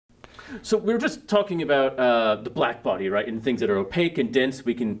So we were just talking about the black body, right? And things that are opaque and dense,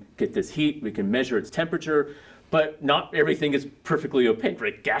 we can get this heat, we can measure its temperature, but not everything is perfectly opaque,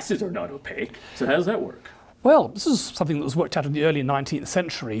 right? Gases are not opaque. So how does that work? Well, this is something that was worked out in the early 19th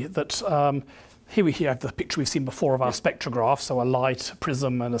century, that here we have the picture we've seen before of our spectrograph, so a light, a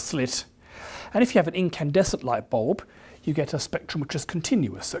prism and a slit. And if you have an incandescent light bulb, you get a spectrum which is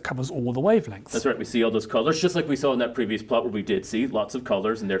continuous, so it covers all the wavelengths. That's right, we see all those colors, just like we saw in that previous plot where we did see lots of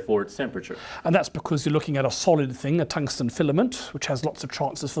colors and therefore its temperature. And that's because you're looking at a solid thing, a tungsten filament, which has lots of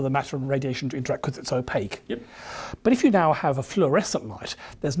chances for the matter and radiation to interact because it's opaque. Yep. But if you now have a fluorescent light,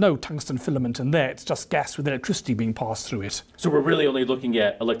 there's no tungsten filament in there, it's just gas with electricity being passed through it. So we're really only looking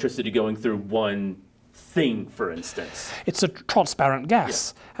at electricity going through one thing, for instance. It's a transparent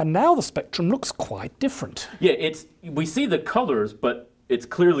gas, and now the spectrum looks quite different. Yeah, we see the colors, but it's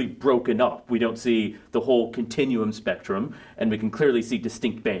clearly broken up. We don't see the whole continuum spectrum, and we can clearly see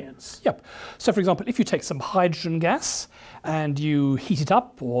distinct bands. Yep. So, for example, if you take some hydrogen gas and you heat it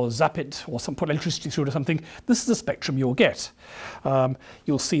up or zap it or put electricity through it or something, this is the spectrum you'll get.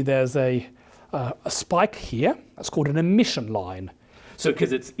 You'll see there's a spike here. That's called an emission line. So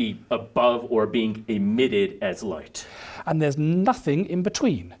because it's above or being emitted as light. And there's nothing in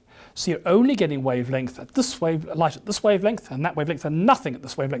between. So you're only getting wavelength at this light at this wavelength and that wavelength, and nothing at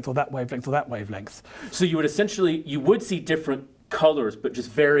this wavelength or that wavelength or that wavelength. So you would see different colors, but just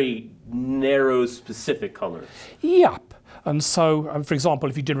very narrow, specific colors. Yep. And so, for example,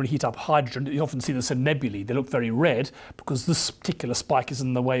 if you generally heat up hydrogen, you often see this in nebulae. They look very red because this particular spike is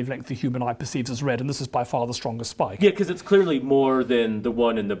in the wavelength the human eye perceives as red, and this is by far the strongest spike. Yeah, because it's clearly more than the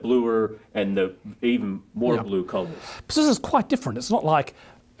one in the bluer and the even more blue colors. So this is quite different. It's not like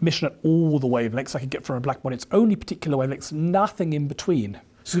emission at all the wavelengths I could get from a black body. It's only particular wavelengths, nothing in between.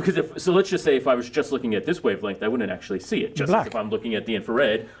 So let's just say if I was just looking at this wavelength, I wouldn't actually see it. Just as if I'm looking at the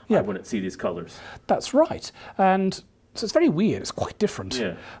infrared, I wouldn't see these colors. That's right. And so it's very weird. It's quite different.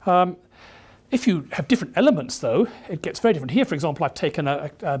 Yeah. If you have different elements, though, it gets very different. Here, for example, I've taken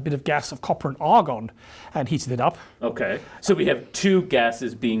a bit of gas of copper and argon and heated it up. Okay. So we have two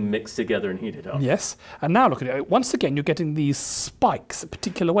gases being mixed together and heated up. Yes. And now look at it. Once again, you're getting these spikes at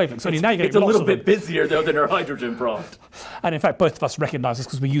particular wavelengths. It's a little bit busier, though, than our hydrogen product. And in fact, both of us recognize this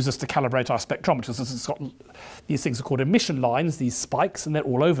because we use this to calibrate our spectrometers. It's got, these things are called emission lines, these spikes, and they're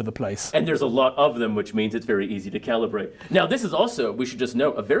all over the place. And there's a lot of them, which means it's very easy to calibrate. Now, this is also, we should just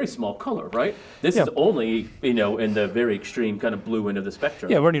note, a very small color, right? This is only, in the very extreme kind of blue end of the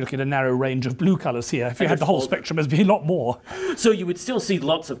spectrum. Yeah, we're only looking at a narrow range of blue colors here. If you had the whole spectrum, there'd be a lot more. So you would still see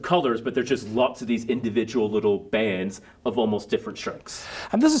lots of colors, but there's just lots of these individual little bands of almost different strengths.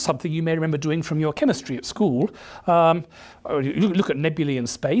 And this is something you may remember doing from your chemistry at school. You look at nebulae in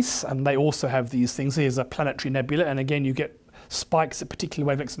space, and they also have these things. Here's a planetary nebula, and again, you get spikes at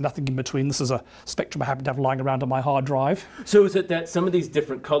particular wavelengths, nothing in between. This is a spectrum I happen to have lying around on my hard drive. So is it that some of these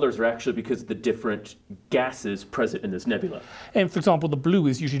different colors are actually because of the different gases present in this nebula? And for example, the blue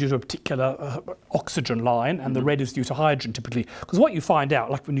is usually due to a particular oxygen line, and the red is due to hydrogen typically. Because what you find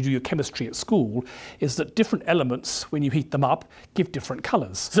out, like when you do your chemistry at school, is that different elements, when you heat them up, give different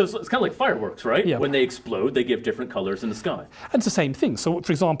colors. So it's kind of like fireworks, right? Yeah. When they explode, they give different colors in the sky. And it's the same thing. So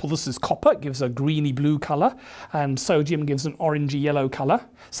for example, this is copper, it gives a greeny blue color, and sodium gives an orangey yellow color,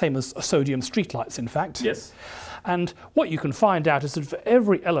 same as sodium streetlights, in fact. Yes. And what you can find out is that for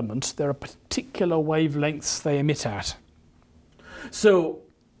every element, there are particular wavelengths they emit at. So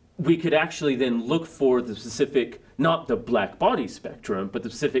we could actually then look for the specific, not the black body spectrum, but the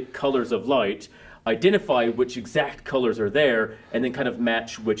specific colors of light, identify which exact colors are there, and then kind of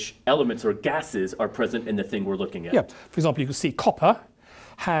match which elements or gases are present in the thing we're looking at. Yeah. For example, you can see copper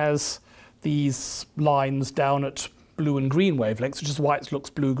has these lines down at blue and green wavelengths, which is why it looks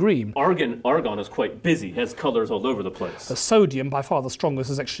blue-green. Argon is quite busy, has colors all over the place. The sodium, by far the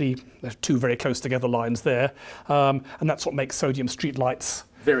strongest, is actually, there's two very close together lines there, and that's what makes sodium streetlights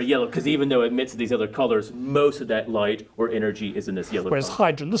very yellow, because even though it emits these other colors, most of that light or energy is in this yellow Whereas color.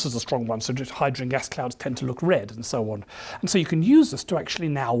 hydrogen, this is a strong one, so just hydrogen gas clouds tend to look red and so on. And so you can use this to actually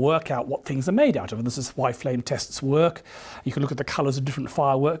now work out what things are made out of. And this is why flame tests work. You can look at the colors of different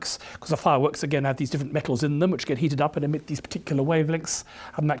fireworks, because the fireworks, again, have these different metals in them, which get heated up and emit these particular wavelengths,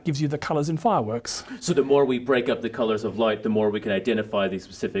 and that gives you the colors in fireworks. So the more we break up the colors of light, the more we can identify these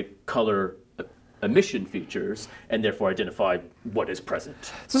specific color emission features, and therefore identify what is present.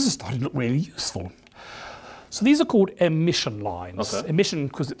 So this is starting to look really useful. So these are called emission lines. Okay. Emission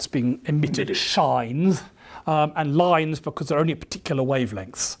because it's being emitted, shines, and lines because they're only at particular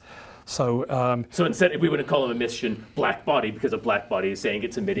wavelengths. So instead, we wouldn't call them emission black body because a black body is saying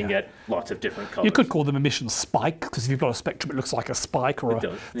it's emitting at lots of different colors. You could call them emission spike, because if you've got a spectrum, it looks like a spike or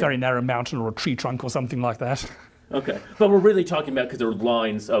a very narrow mountain or a tree trunk or something like that. Okay, but we're really talking about because there are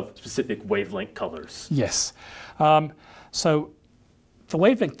lines of specific wavelength colors. Yes. So the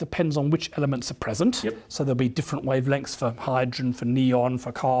wavelength depends on which elements are present. Yep. So there'll be different wavelengths for hydrogen, for neon,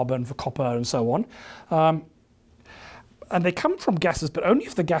 for carbon, for copper, and so on. And they come from gases, but only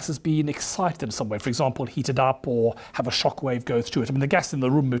if the gas has been excited in some way. For example, heated up or have a shock wave go through it. I mean, the gas in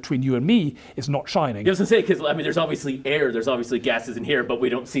the room between you and me is not shining. I was going to say, because I mean, there's obviously air, there's obviously gases in here, but we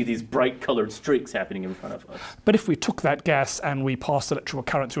don't see these bright colored streaks happening in front of us. But if we took that gas and we passed electrical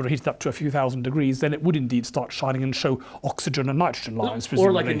current through it, heated up to a few thousand degrees, then it would indeed start shining and show oxygen and nitrogen lines, presumably.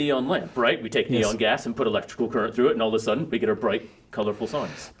 Or like a neon lamp, right? We take neon gas and put electrical current through it, and all of a sudden we get our bright, colorful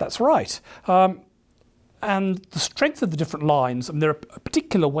signs. That's right. And the strength of the different lines, I mean, there are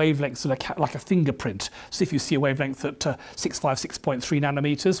particular wavelengths that are like a fingerprint. So if you see a wavelength at 656.3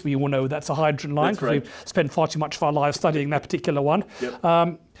 nanometers, we all know that's a hydrogen line, because we spend far too much of our lives studying that particular one.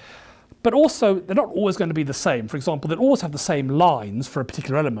 Yep. But also, they're not always going to be the same. For example, they'll always have the same lines for a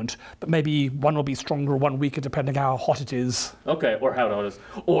particular element, but maybe one will be stronger or one weaker depending how hot it is. Okay, or how hot it is,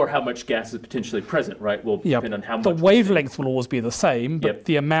 or how much gas is potentially present, right? Will depend on how much. The wavelength will always be the same, but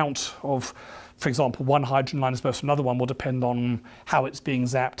the amount of, for example, one hydrogen line as opposed to another one will depend on how it's being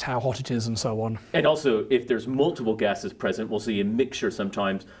zapped, how hot it is, and so on. And also, if there's multiple gases present, we'll see a mixture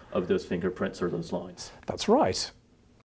sometimes of those fingerprints or those lines. That's right.